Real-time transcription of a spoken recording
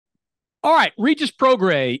All right, Regis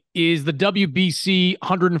Prograis is the WBC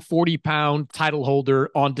 140-pound title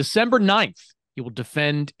holder. On December 9th, he will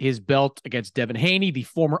defend his belt against Devin Haney, the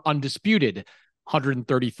former undisputed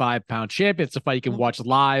 135-pound champion. It's a fight you can watch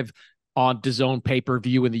live on DAZN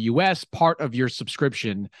pay-per-view in the U.S., part of your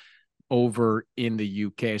subscription over in the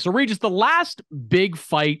UK. So, Regis, the last big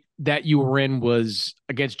fight that you were in was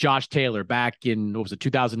against Josh Taylor back in,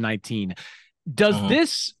 2019. Does hmm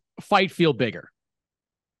this fight feel bigger?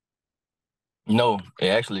 No, it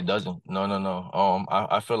actually doesn't. No, no, no.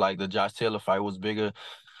 I feel like the Josh Taylor fight was bigger.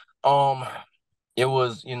 Um,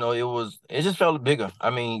 it just felt bigger.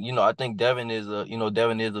 I mean, I think Devin is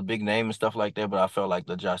a big name and stuff like that, but I did feel like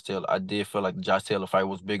the Josh Taylor fight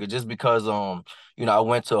was bigger just because, I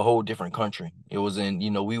went to a whole different country. It was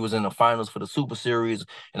we was in the finals for the Super Series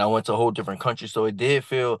and I went to a whole different country. So it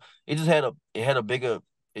just had a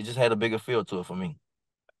bigger feel to it for me.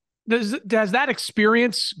 Does that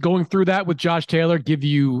experience going through that with Josh Taylor give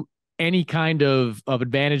you any kind of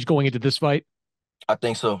advantage going into this fight? I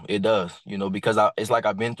think so. It does, because it's like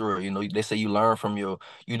I've been through it. They say you learn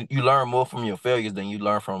more from your failures than you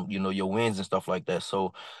learn from, your wins and stuff like that.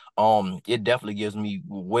 So, it definitely gives me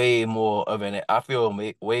I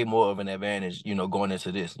feel way more of an advantage, going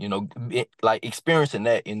into this, like experiencing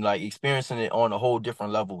that and like experiencing it on a whole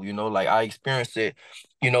different level, like I experienced it,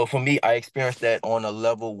 for me, I experienced that on a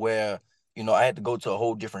level where I had to go to a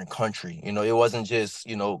whole different country. It wasn't just,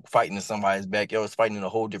 fighting in somebody's backyard. I was fighting in a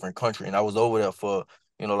whole different country. And I was over there for,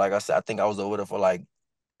 like I said, I think I was over there for like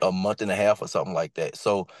a month and a half or something like that.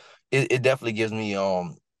 So it definitely gives me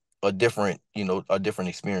a different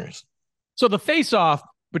experience. So the face-off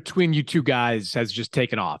between you two guys has just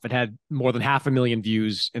taken off. It had more than 500,000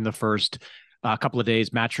 views in the first couple of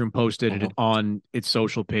days. Matchroom posted it hmm on its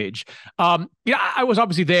social page. I was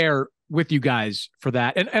obviously there with you guys for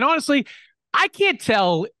that, and honestly, I can't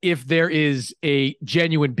tell if there is a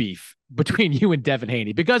genuine beef between you and Devin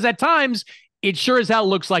Haney because at times it sure as hell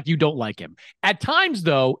looks like you don't like him. At times,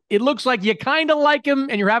 though, it looks like you kind of like him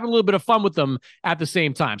and you're having a little bit of fun with him at the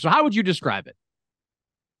same time. So, how would you describe it?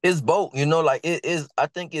 It's both, like it is. I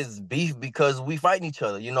think it's beef because we fighting each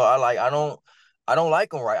other. I don't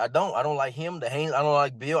like him right. I don't like him, the Haynes. I don't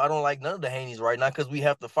like Bill. I don't like none of the Haneys right now because we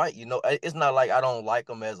have to fight. It's not like I don't like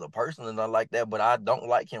him as a person and not like that, but I don't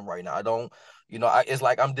like him right now. I don't, it's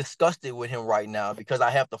like I'm disgusted with him right now because I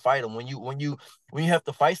have to fight him. When you have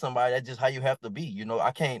to fight somebody, that's just how you have to be.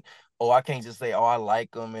 I can't just say, oh, I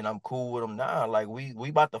like him and I'm cool with him. Nah, like we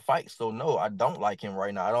about to fight. So no, I don't like him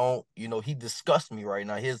right now. I don't, he disgusts me right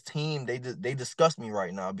now. His team, they disgust me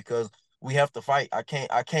right now because we have to fight. I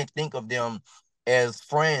can't think of them as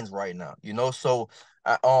friends right now. So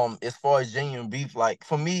as far as genuine beef, like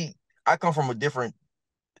for me, I come from a different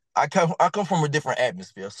I come from a different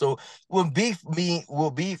atmosphere. So beef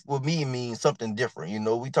with me means something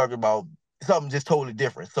different. We talk about something just totally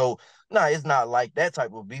different. So nah, it's not like that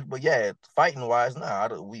type of beef. But yeah, fighting wise, nah,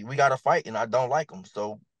 we gotta fight, and I don't like them.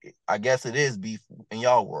 So I guess it is beef in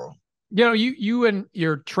y'all world. You and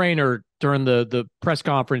your trainer during the press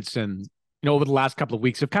conference and over the last couple of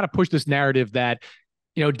weeks have kind of pushed this narrative that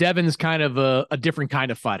Devin's kind of a different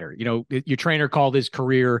kind of fighter. Your trainer called his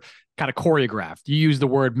career kind of choreographed. You use the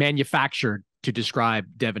word manufactured to describe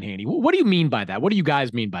Devin Haney. What do you mean by that? What do you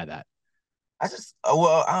guys mean by that? I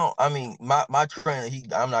don't. I mean, my trainer.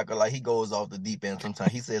 I'm not gonna lie. He goes off the deep end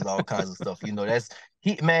sometimes. He says all kinds of stuff. That's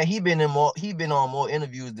man. He been on more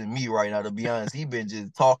interviews than me right now. To be honest, he been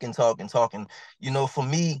just talking, talking, talking. For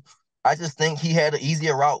me, I just think he had an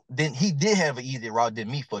easier route. He did have an easier route than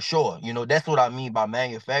me for sure. That's what I mean by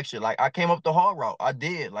manufacture. Like I came up the hard route. I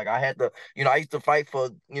did. Like I had to. I used to fight for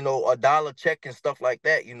a dollar check and stuff like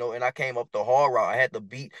that. And I came up the hard route. I had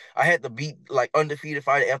to beat like undefeated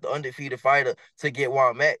fighter after undefeated fighter to get where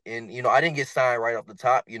I'm at. And I didn't get signed right off the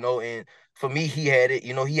top, and for me he had it,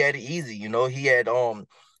 he had it easy, he had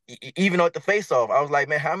even at the face off, I was like,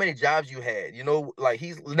 man, how many jobs you had? Like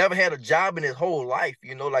he's never had a job in his whole life,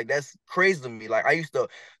 like that's crazy to me. Like I used to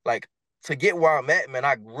like to get where I'm at, man,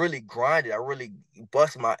 I really grinded. I really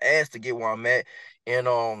bust my ass to get where I'm at.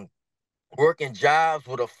 And working jobs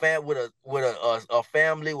with a family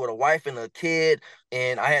with a wife and a kid,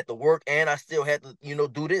 and I had to work and I still had to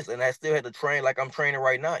do this, and I still had to train like I'm training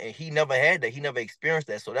right now, and he never had that. He never experienced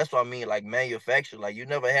that. So that's what I mean, like manufacture. Like you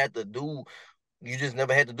just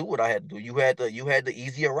never had to do what I had to do. You had the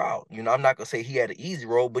easier route. I'm not gonna say he had an easy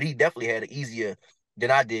road, but he definitely had it easier than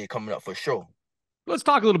I did coming up for sure. Let's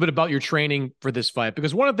talk a little bit about your training for this fight,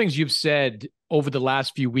 because one of the things you've said over the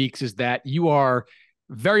last few weeks is that you are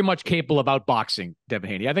very much capable of outboxing Devin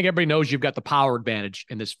Haney. I think everybody knows you've got the power advantage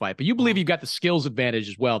in this fight, but you believe Mhm. you've got the skills advantage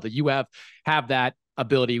as well, that you have that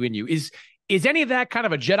ability in you. Is any of that kind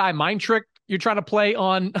of a Jedi mind trick you're trying to play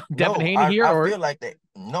on Devin No, Haney I, here? I Or feel like that.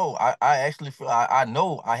 No, I actually feel I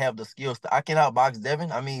know I have the skills I can outbox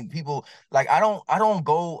Devin. I mean, people like I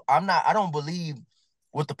don't believe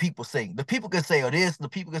what the people say. The people can say this, the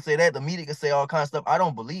people can say that, the media can say all kinds of stuff. I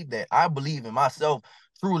don't believe that. I believe in myself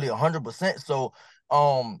truly 100%. So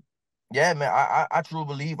yeah, man, I truly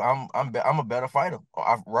believe I'm a better fighter.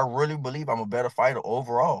 I really believe I'm a better fighter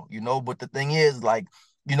overall, but the thing is, like,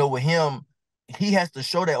 with him, he has to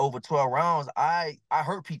show that over 12 rounds. I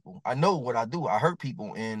hurt people. I know what I do. I hurt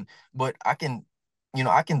people, but I can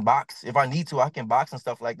box if I need to. I can box and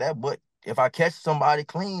stuff like that. But if I catch somebody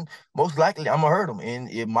clean, most likely I'm gonna hurt them,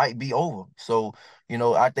 and it might be over. So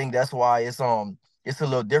I think that's why it's a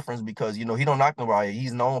little difference because he don't knock nobody.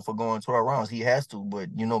 He's known for going 12 rounds. He has to,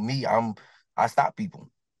 but me, I stop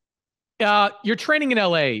people. you're training in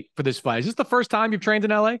LA for this fight. Is this the first time you've trained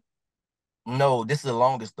in LA? No, this is the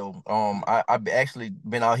longest though. I've actually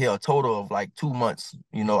been out here a total of like 2 months.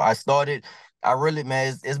 I really,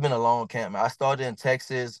 man, it's been a long camp, man. I started in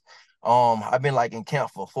Texas. I've been like in camp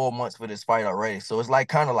for 4 months for this fight already. So it's like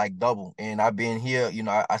kind of like double. And I've been here,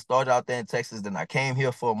 I started out there in Texas, then I came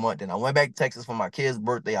here for a month, then I went back to Texas for my kid's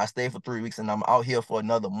birthday. I stayed for 3 weeks and I'm out here for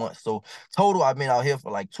another month. So total, I've been out here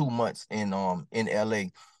for like 2 months in LA.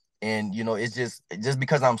 And it's just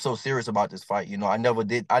because I'm so serious about this fight. I never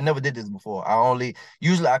did this before.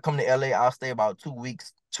 Usually I come to LA, I'll stay about 2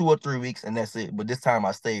 weeks, 2 or 3 weeks, and that's it. But this time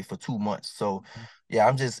I stayed for 2 months. So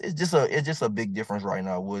yeah, it's just a big difference right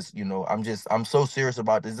now. I'm so serious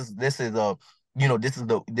about this. This is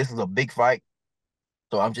a big fight.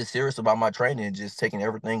 So I'm just serious about my training and just taking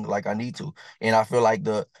everything like I need to. And I feel like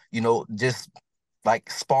just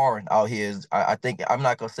like sparring out here is, I think I'm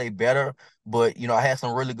not gonna say better, but I had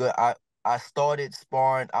some really good. I started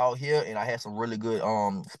sparring out here, and I had some really good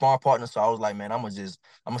sparring partners. So I was like, man, I'm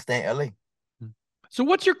gonna stay in LA. So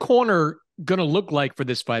what's your corner gonna look like for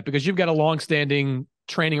this fight? Because you've got a long-standing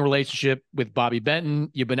training relationship with Bobby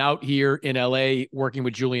Benton. You've been out here in LA working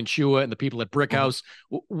with Julian Chua and the people at Mhm. Brickhouse.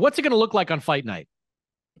 What's it gonna look like on fight night?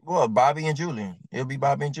 Well, Bobby and Julian. It'll be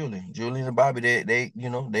Bobby and Julian. Julian and Bobby,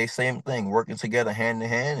 they same thing, working together hand in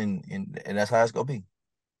hand, and that's how it's gonna be.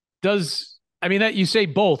 Does I mean that you say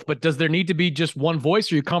both, but does there need to be just one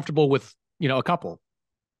voice? Or are you comfortable with, a couple?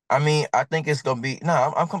 I mean, I think it's gonna be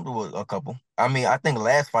no. I'm comfortable with a couple. I mean, I think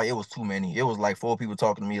last fight it was too many. It was like four people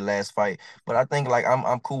talking to me last fight. But I think like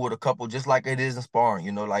I'm cool with a couple, just like it is in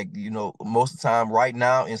sparring. Most of the time right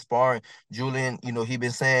now in sparring, Julian, he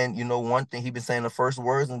been saying, one thing, he been saying the first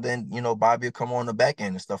words, and then Bobby will come on the back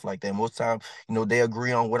end and stuff like that. Most of the time, they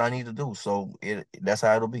agree on what I need to do. So that's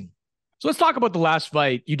how it'll be. So let's talk about the last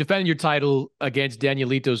fight. You defended your title against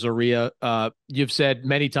Danielito Zorrilla. You've said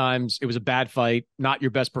many times it was a bad fight, not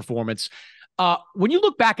your best performance. When you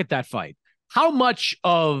look back at that fight, how much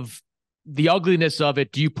of the ugliness of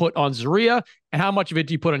it do you put on Zorrilla, and how much of it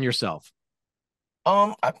do you put on yourself?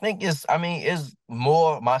 I mean, it's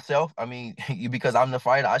more myself. I mean, because I'm the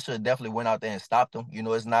fighter, I should have definitely went out there and stopped him.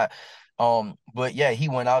 It's not, but yeah, he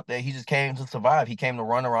went out there. He just came to survive. He came to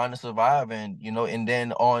run around and survive, and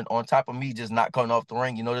then on top of me just not coming off the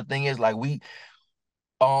ring. The thing is, like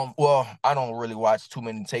well, I don't really watch too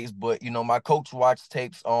many tapes, but my coach watched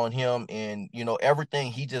tapes on him, and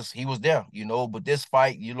everything. He was there. But this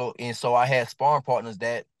fight, and so I had sparring partners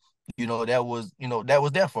that was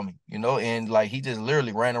there for me, and like he just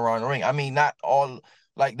literally ran around the ring. I mean, not all,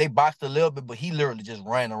 like they boxed a little bit, but he literally just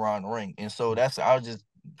ran around the ring. And so I was just,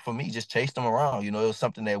 for me, just chased him around. It was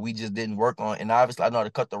something that we just didn't work on. And obviously I know how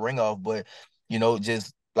to cut the ring off, but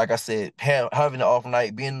just like I said, having the off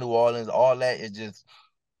night, being in New Orleans, all that is just,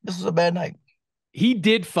 this was a bad night. He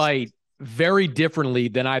did fight very differently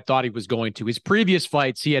than I thought he was going to. His previous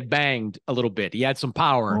fights, he had banged a little bit. He had some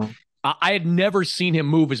power. Mhm. I had never seen him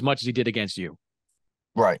move as much as he did against you.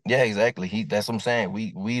 Right. Yeah, exactly. That's what I'm saying.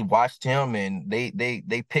 We watched him, and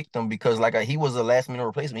they picked him because like he was a last minute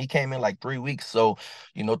replacement. He came in like 3 weeks. So,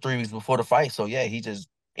 3 weeks before the fight. So yeah, he just,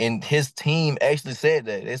 and his team actually said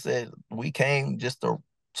that. They said we came just to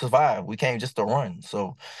survive. We came just to run.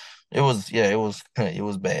 So it was it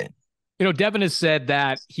was bad. Devin has said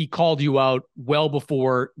that he called you out well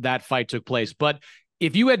before that fight took place. But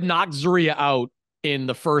if you had knocked Zorrilla out in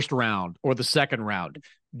the first round or the second round,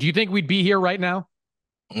 do you think we'd be here right now?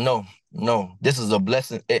 No, no, this is a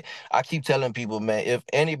blessing. I keep telling people, man, if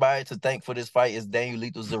anybody to thank for this fight is Daniel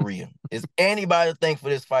Lethal Zorrilla. Is anybody to thank for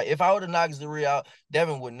this fight? If I would have knocked Zorrilla out,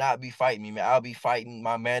 Devin would not be fighting me, man. I'll be fighting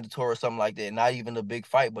my mandatory or something like that. Not even a big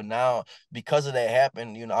fight. But now, because of that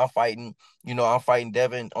happened, I'm fighting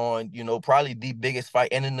Devin on, probably the biggest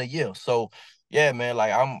fight and in the year. So, yeah, man,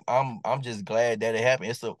 like I'm just glad that it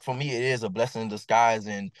happened. For me, it is a blessing in disguise.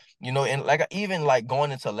 And and like even like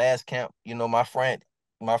going into last camp,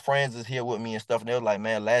 my friends is here with me and stuff, and they were like,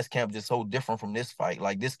 man, last camp just so different from this fight.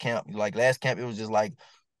 Like this camp, like last camp, it was just like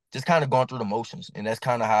just kind of going through the motions, and that's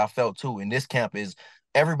kind of how I felt too. And this camp is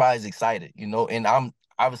everybody's excited, and I'm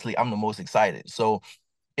the most excited. So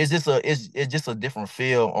it's just a different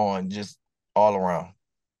feel on just all around.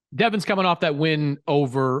 Devin's coming off that win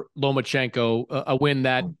over Lomachenko, a win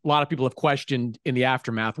that a lot of people have questioned in the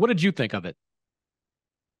aftermath. What did you think of it?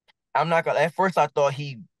 I'm not gonna. At first, I thought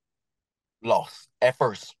he lost. At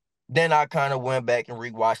first, then I kind of went back and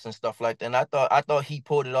rewatched and stuff like that. And I thought he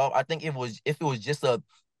pulled it off. I think if it was just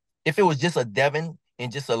a Devin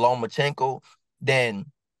and just a Lomachenko, then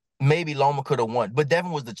maybe Loma could have won. But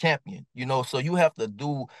Devin was the champion. So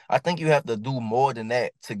I think you have to do more than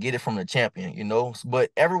that to get it from the champion.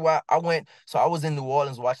 But everywhere I went, so I was in New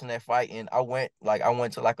Orleans watching that fight, and I went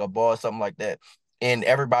to like a bar or something like that. And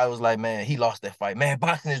everybody was like, man, he lost that fight. Man,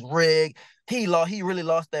 boxing is rigged. He really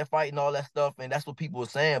lost that fight and all that stuff. And that's what people were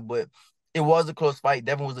saying. But it was a close fight.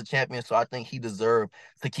 Devin was the champion, so I think he deserved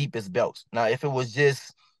to keep his belts. Now, if it was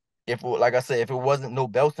just like I said, if it wasn't no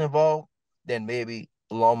belts involved, then maybe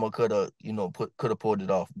Loma could have pulled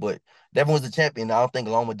it off. But Devin was the champion. I don't think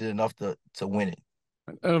Loma did enough to win it.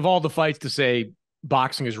 And of all the fights to say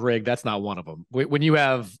boxing is rigged, that's not one of them. When you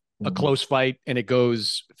have a close fight and it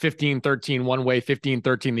goes 15-13 one way,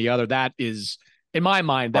 15-13 the other, that is, in my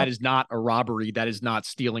mind, that is not a robbery. That is not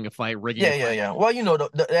stealing a fight, rigging a fight. Yeah. Well,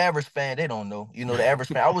 the average fan, they don't know. The average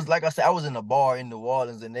fan. Like I said, I was in a bar in New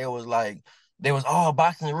Orleans, and oh,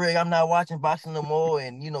 boxing rig. I'm not watching boxing no more.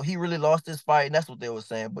 And he really lost this fight, and that's what they were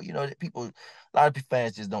saying. But a lot of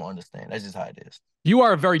fans just don't understand. That's just how it is. You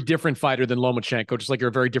are a very different fighter than Lomachenko, just like you're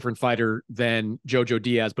a very different fighter than Jojo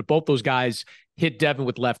Diaz. But both those guys hit Devin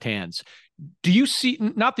with left hands. Do you see,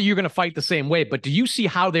 not that you're going to fight the same way, but do you see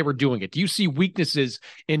how they were doing it? Do you see weaknesses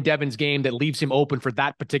in Devin's game that leaves him open for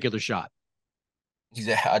that particular shot?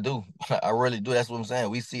 I do. I really do. That's what I'm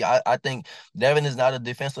saying. I think Devin is not a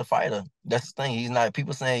defensive fighter. That's the thing. He's not.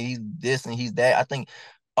 People saying he's this and he's that. I think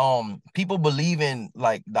people believe in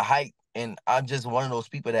like the hype, and I'm just one of those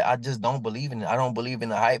people that I just don't believe in it. I don't believe in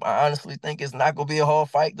the hype. I honestly think it's not gonna be a hard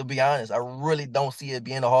fight, to be honest. I really don't see it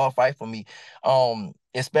being a hard fight for me.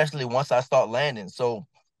 Especially once I start landing. So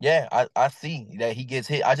yeah, I see that he gets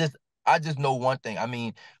hit. I just know one thing. I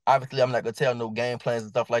mean, obviously I'm not gonna tell no game plans and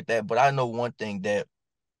stuff like that, but I know one thing, that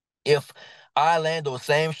if I land those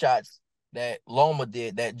same shots that Loma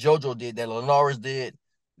did, that JoJo did, that Linares did,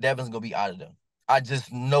 Devin's gonna be out of them. I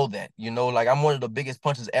just know that, like I'm one of the biggest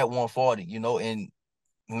punches at 140, and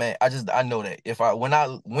man, I know that when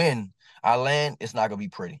I win, I land, it's not gonna be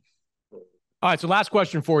pretty. All right, so last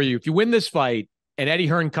question for you. If you win this fight and Eddie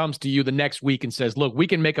Hearn comes to you the next week and says, look, we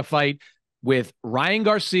can make a fight with Ryan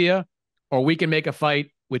Garcia or we can make a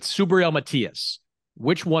fight with Subriel Matias,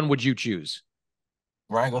 which one would you choose?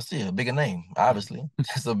 Ryan Garcia, a bigger name, obviously.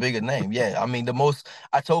 It's a bigger name. Yeah. I mean,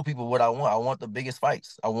 I told people what I want. I want the biggest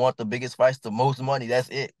fights. I want the biggest fights, the most money. That's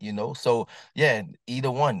it. So, yeah,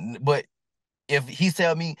 either one. But if he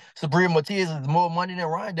tell me Subriel Matias is more money than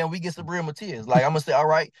Ryan, then we get Subriel Matias. Like, I'm going to say, all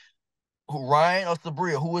right, Ryan or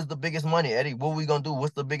Subriel, who is the biggest money? Eddie, what we going to do?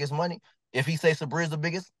 What's the biggest money? If he say Subriel is the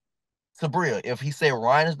biggest, Sabria. If he say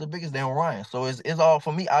Ryan is the biggest, then Ryan. So it's all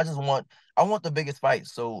for me. I want the biggest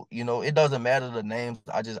fights. So it doesn't matter the names.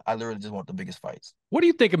 I literally just want the biggest fights. What do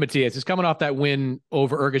you think of Matias? He's coming off that win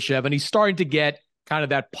over Ergashev, and he's starting to get kind of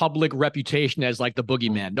that public reputation as like the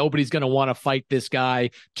boogeyman. Nobody's going to want to fight this guy.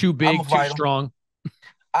 Too big, too strong.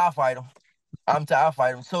 I'll fight him. I'll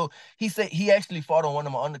fight him. So he said he actually fought on one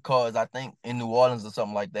of my undercards, I think in New Orleans or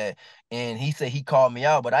something like that. And he said he called me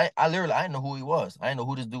out, but I literally I didn't know who he was. I didn't know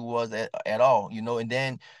who this dude was at all, And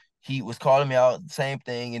then he was calling me out, same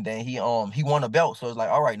thing. And then he won a belt. So it's like,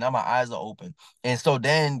 all right, now my eyes are open. And so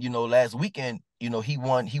then, last weekend, he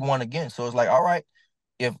won again. So it's like, all right,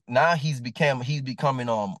 if now he's becoming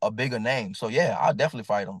a bigger name. So yeah, I'll definitely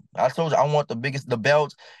fight him. I told you I want the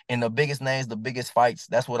belts and the biggest names, the biggest fights.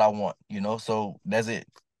 That's what I want, So that's it.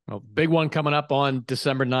 Well, big one coming up on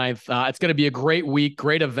December 9th. It's going to be a great week,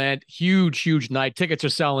 great event, huge night. Tickets are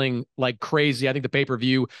selling like crazy. I think the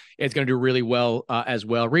pay-per-view is going to do really well as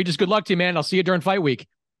well. Regis, good luck to you, man. I'll see you during fight week.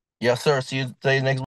 Yes, sir. See you next week.